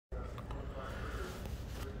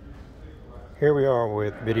Here we are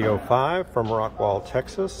with video 5 from Rockwall,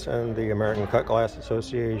 Texas, and the American Cut Glass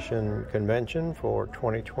Association convention for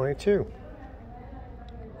 2022.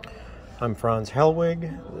 I'm Franz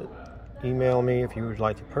Hellwig. Email me if you would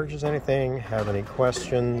like to purchase anything, have any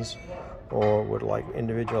questions, or would like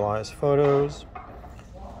individualized photos.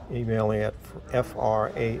 Email me at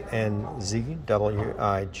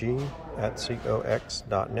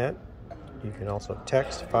franzwig@cox.net. You can also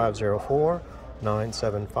text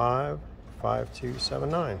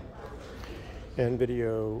 504-975-5279. And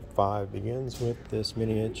video 5 begins with this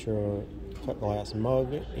miniature cut glass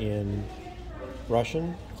mug in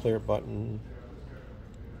Russian, clear button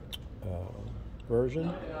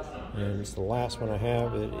version. And it's the last one I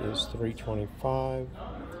have. It is $325.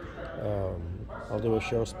 I'll do a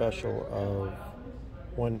show special of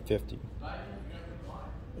 $150.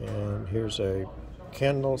 And here's a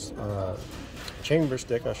candles chamber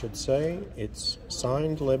stick, I should say. It's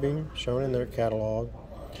signed Libby, shown in their catalog.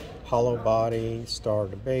 Hollow body, star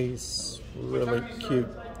to base, really cute.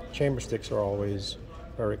 Chamber sticks are always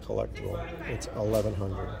very collectible. It's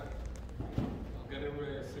 $1,100.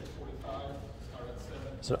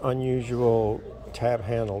 It's an unusual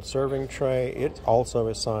tab-handled serving tray. It also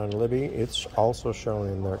is signed Libby. It's also shown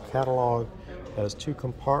in their catalog. It has 2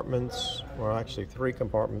 compartments, or actually 3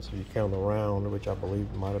 compartments if you count the round, which I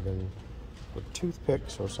believe might have been with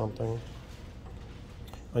toothpicks or something.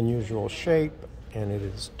 Unusual shape, and it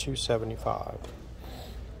is $275.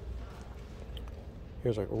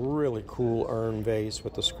 Here's a really cool urn vase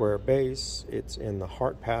with the square base. It's in the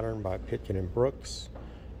heart pattern by Pitkin and Brooks.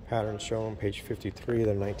 Pattern shown on page 53 of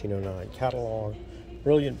the 1909 catalog.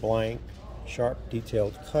 Brilliant blank, sharp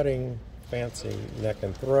detailed cutting, fancy neck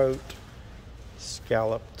and throat,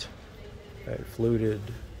 scalloped, a fluted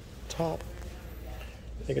top.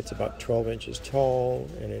 I think it's about 12 inches tall,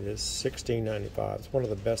 and it is $16.95. It's one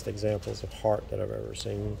of the best examples of heart that I've ever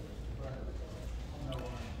seen.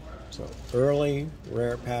 So, early,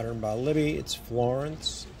 rare pattern by Libby. It's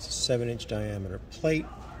Florence. It's a 7-inch diameter plate.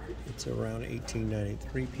 It's around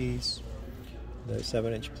 1893 piece. The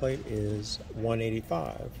 7-inch plate is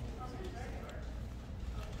 $185.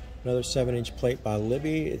 Another 7-inch plate by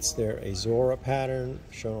Libby. It's their Azora pattern,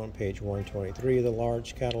 shown on page 123 of the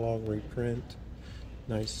large catalog reprint.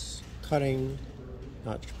 Nice cutting,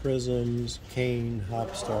 notched prisms, cane,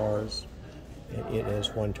 hop stars, and it is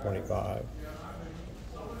 $125.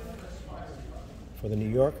 For the New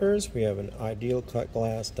Yorkers, we have an ideal cut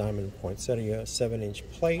glass diamond poinsettia 7-inch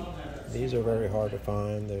plate. These are very hard to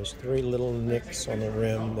find. There's 3 little nicks on the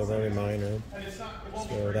rim. They're very minor.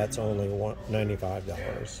 So that's only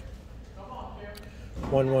 $95.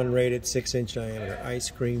 1/1 rated 6-inch diameter ice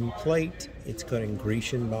cream plate. It's cut in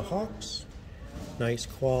Grecian by Hawks. Nice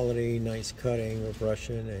quality, nice cutting with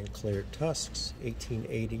Russian and clear tusks.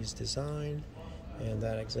 1880s design. And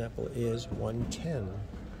that example is $110.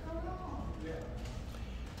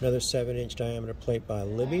 Another 7-inch diameter plate by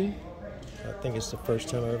Libby. I think it's the first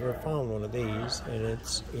time I've ever found one of these, and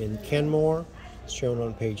it's in Kenmore. It's shown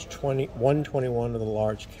on page 121 of the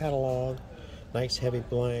large catalog. Nice heavy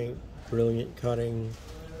blank, brilliant cutting,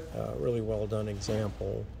 really well done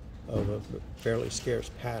example of a fairly scarce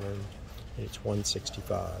pattern, and it's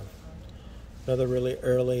 $165. Another really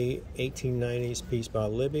early 1890s piece by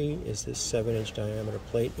Libby is this 7-inch diameter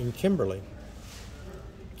plate in Kimberly.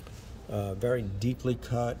 Very deeply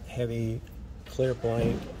cut, heavy, clear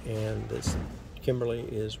blank, and this Kimberly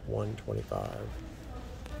is $125.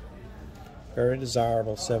 Very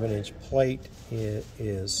desirable 7-inch plate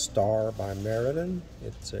is Star by Meriden.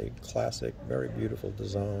 It's a classic, very beautiful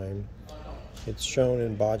design. It's shown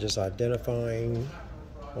in Bodge's identifying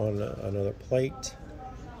on another plate.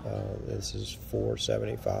 This is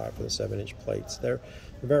 $475 for the 7-inch plates. They're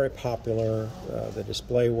very popular. They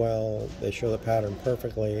display well. They show the pattern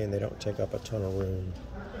perfectly, and they don't take up a ton of room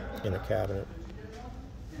in a cabinet.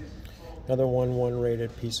 Another 1/1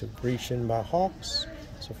 rated piece of Grecian by Hawks.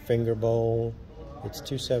 It's a finger bowl. It's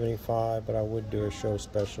 $275, but I would do a show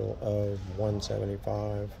special of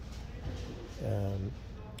 $175.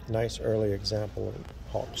 Nice early example of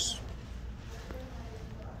Hawks.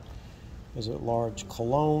 There's a large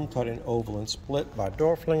cologne cut in oval and split by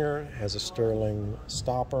Dorflinger. Has a sterling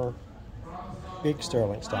stopper, big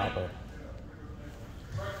sterling stopper.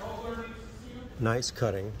 Nice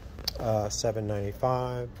cutting,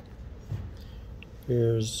 $7.95.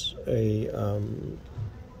 Here's a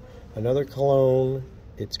another cologne.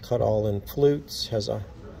 It's cut all in flutes. Has a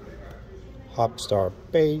hop star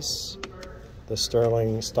base. The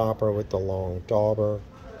sterling stopper with the long dauber.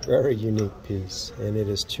 Very unique piece, and it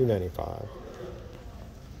is $2.95.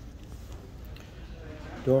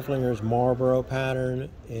 Dorflinger's Marlboro pattern,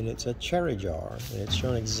 and it's a cherry jar, and it's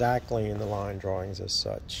shown exactly in the line drawings as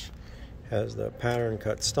such. Has the pattern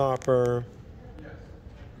cut stopper,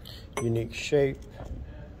 unique shape,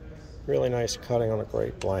 really nice cutting on a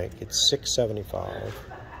great blank. It's $6.75.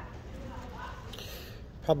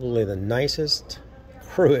 Probably the nicest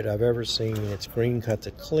fruit I've ever seen. It's green cut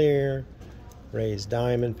to clear, raised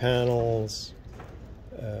diamond panels,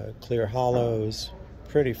 clear hollows,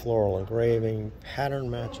 pretty floral engraving, pattern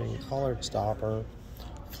matching colored stopper,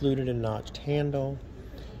 fluted and notched handle,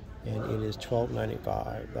 and it is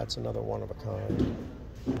 $12.95. That's another one of a kind.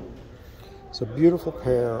 It's a beautiful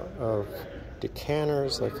pair of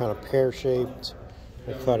decanters. They're kind of pear-shaped.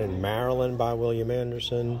 They're cut in Maryland by William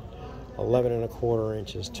Anderson, 11¼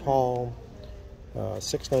 inches tall.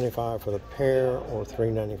 $6.95 for the pair, or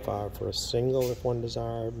 $3.95 for a single if one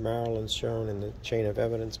desired. Maryland's shown in the Chain of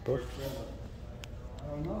Evidence book.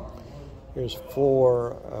 Here's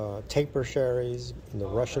 4 taper sherries in the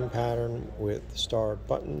Russian pattern with starred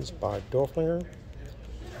buttons by Dorflinger.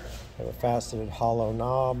 Have a faceted hollow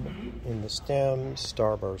knob in the stem,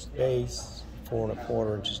 starburst base,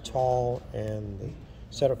 4¼ inches tall, and the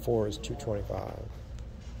set of 4 is $2.25.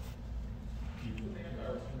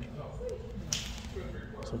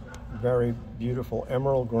 It's a very beautiful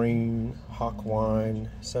emerald green hock wine,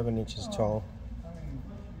 7 inches tall.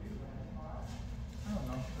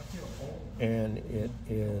 And it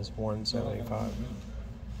is $1.75.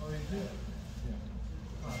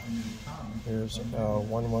 Here's a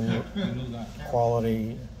 1/1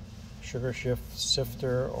 quality sugar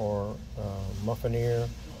sifter or muffiner.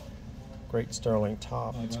 Great sterling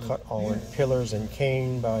top. It's cut all in pillars and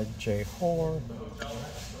cane by J. Hoare.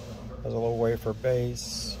 Has a little wafer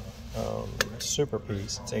base. Super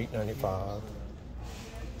piece. It's $8.95.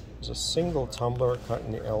 There's a single tumbler cut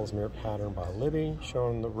in the Ellesmere pattern by Libby,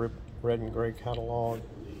 shown in the red and gray catalog.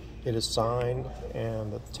 It is signed,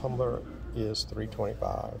 and the tumbler is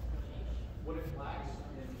 $3.25.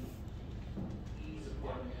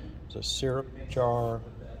 It's a syrup jar,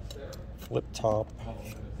 flip top,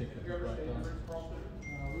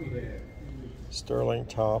 sterling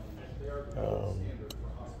top,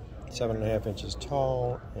 7.5 inches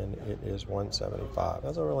tall, and it is $1.75.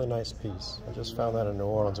 That's a really nice piece. I just found that in New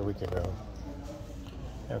Orleans a week ago.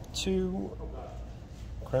 I have 2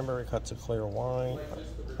 cranberry cuts of clear wine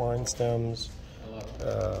stems.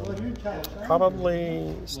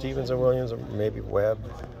 Probably Stevens and Williams, or maybe Webb.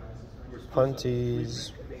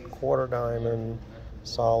 Punties, quarter diamond,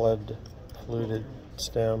 solid, fluted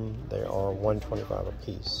stem. They are $1.25 a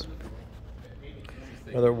piece.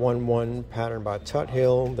 Another 1/1 pattern by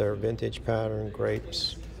Tuthill. Their vintage pattern,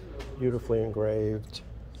 grapes, beautifully engraved.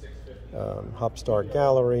 Hopstar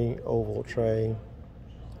Gallery, oval tray.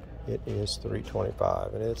 It is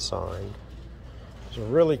 $3.25, and it's signed. It's a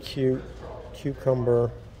really cute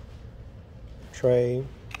cucumber tray,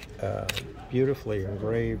 beautifully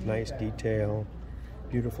engraved, nice detail,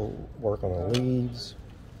 beautiful work on the leaves,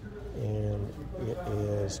 and it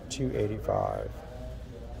is $2.85.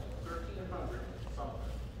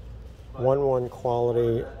 1/1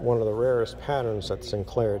 quality. One of the rarest patterns that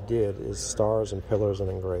Sinclair did is stars and pillars and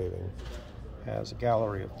engraving. Has a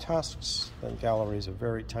gallery of tusks, then galleries of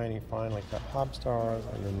very tiny, finely cut hobstars,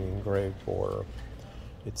 and then the engraved border.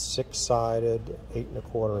 It's 6-sided,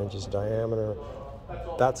 8¼ inches diameter.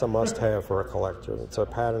 That's a must-have for a collector. It's a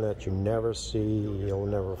pattern that you never see, you'll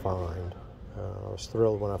never find. I was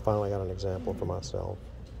thrilled when I finally got an example for myself.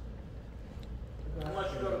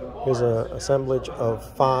 Here's an assemblage of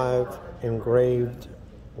 5 engraved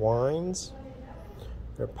wines.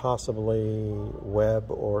 They're possibly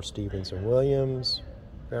Webb or Stevens and Williams.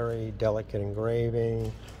 Very delicate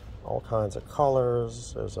engraving, all kinds of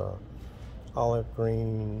colors. There's a olive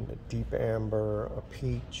green, a deep amber, a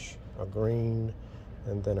peach, a green,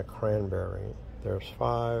 and then a cranberry. There's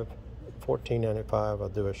 5, $14.95. I'll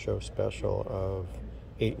do a show special of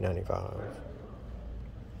 $8.95.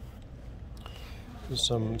 There's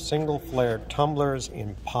some single flared tumblers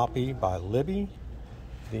in Poppy by Libby.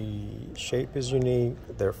 The shape is unique.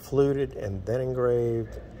 They're fluted and then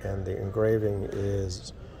engraved, and the engraving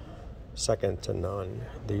is second to none.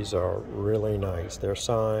 These are really nice. They're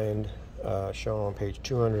signed, shown on page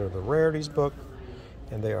 200 of the Rarities book,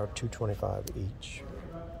 and they are $2.25 each.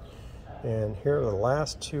 And here are the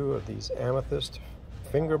last 2 of these amethyst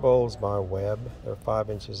finger bowls by Webb. They're 5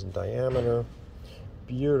 inches in diameter.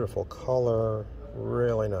 Beautiful color,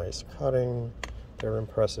 really nice cutting. They're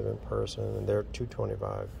impressive in person, and they're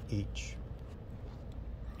 $2.25 each.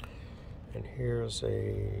 And here's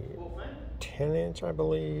a 10-inch, I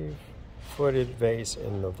believe, footed vase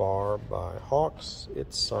in Navarre by Hawks.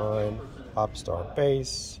 It's signed Popstar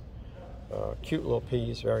Base. Cute little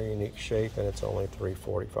piece, very unique shape, and it's only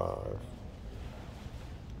 $3.45.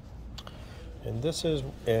 And this is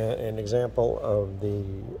an example of the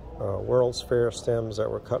World's Fair stems that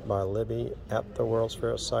were cut by Libby at the World's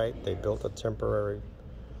Fair site. They built a temporary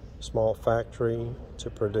small factory to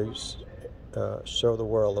produce, show the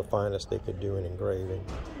world the finest they could do in engraving.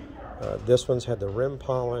 This one's had the rim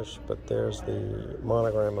polish, but there's the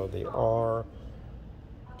monogram of the R.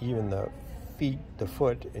 Even the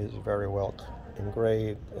foot is very well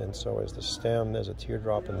engraved, and so is the stem. There's a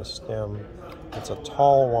teardrop in the stem. It's a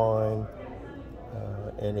tall wine,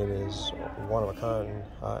 and it is one of a kind.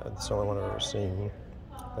 It's the only one I've ever seen,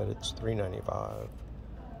 but it's $3.95.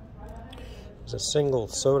 There's a single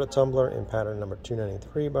soda tumbler in pattern number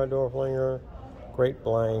 293 by Dorflinger. Great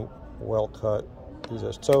blank, well cut. These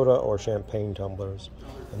are soda or champagne tumblers,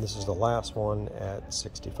 and this is the last one at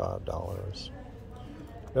 $65.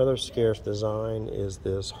 Another scarce design is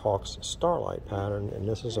this Hawks Starlight pattern, and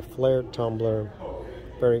this is a flared tumbler,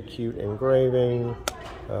 very cute engraving,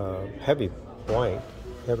 heavy blank,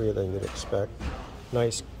 heavier than you'd expect,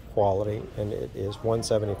 nice quality, and it is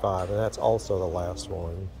 $175, and that's also the last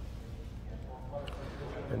one.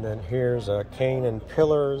 And then here's a cane and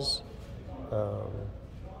pillars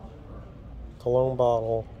cologne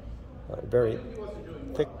bottle, very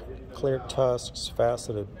thick, clear tusks,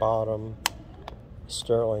 faceted bottom,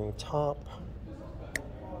 sterling top.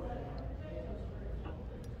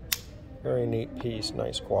 Very neat piece,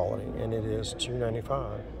 nice quality, and it is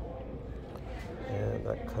 $2.95. And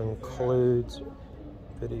that concludes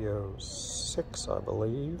video 6, I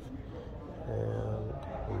believe, and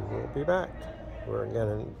we will be back. We're again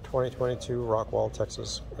in 2022 Rockwall,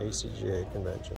 Texas ACGA convention.